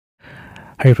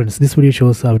Hi friends, this video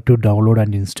shows how to download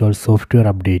and install software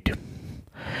update.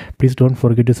 Please don't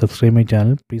forget to subscribe my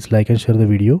channel. Please like and share the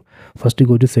video. First you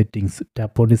go to settings,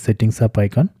 tap on the settings app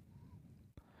icon,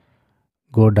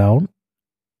 go down,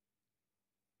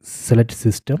 select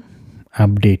system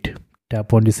update,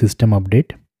 tap on the system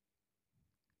update.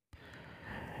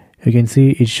 You can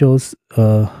see it shows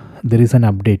there is an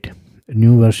update,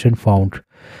 new version found.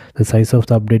 The size of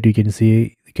the update you can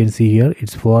see here,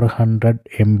 it's 400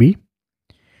 MB.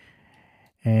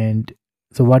 And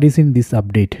so what is in this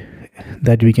update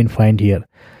that we can find here?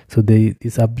 So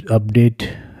this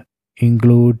update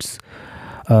includes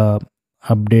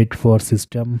update for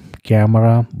system,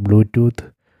 camera,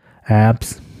 Bluetooth,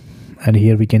 apps, and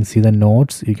here we can see the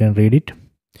notes. You can read it.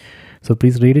 So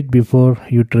please read it before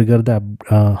you trigger the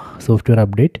software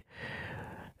update.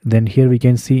 Then here we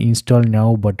can see install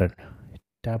now button.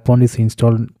 Tap on this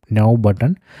install now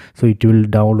button, so it will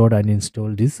download and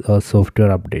install this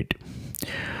software update.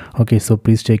 Okay, so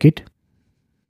please check it.